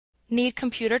Need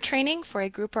computer training for a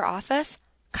group or office?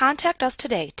 Contact us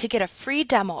today to get a free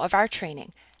demo of our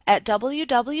training at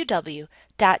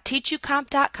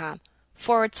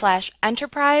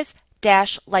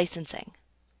www.teachucomp.com/enterprise-licensing.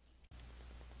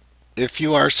 If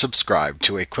you are subscribed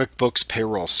to a QuickBooks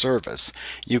payroll service,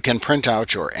 you can print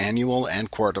out your annual and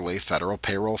quarterly federal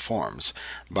payroll forms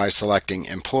by selecting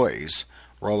Employees,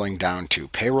 rolling down to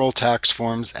Payroll Tax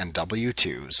Forms and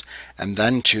W-2s, and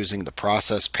then choosing the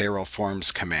Process Payroll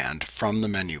Forms command from the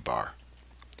menu bar.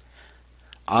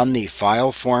 On the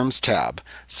File Forms tab,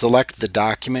 select the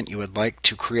document you would like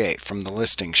to create from the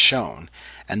listing shown,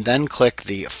 and then click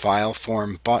the File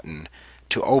Form button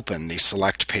to open the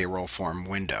Select Payroll Form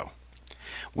window.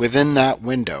 Within that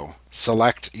window,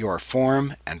 select your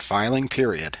form and filing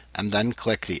period, and then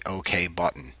click the OK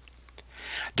button.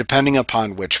 Depending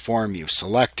upon which form you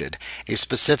selected, a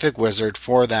specific wizard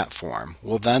for that form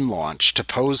will then launch to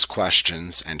pose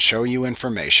questions and show you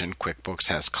information QuickBooks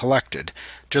has collected,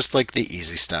 just like the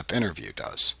Easy Step interview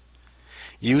does.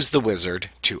 Use the wizard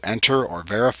to enter or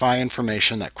verify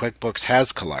information that QuickBooks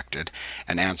has collected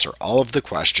and answer all of the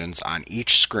questions on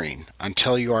each screen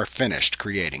until you are finished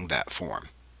creating that form.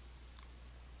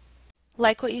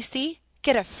 Like what you see?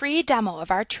 Get a free demo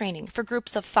of our training for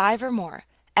groups of 5 or more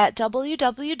at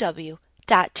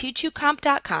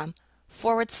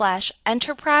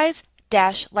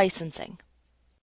www.teachucomp.com/enterprise-licensing.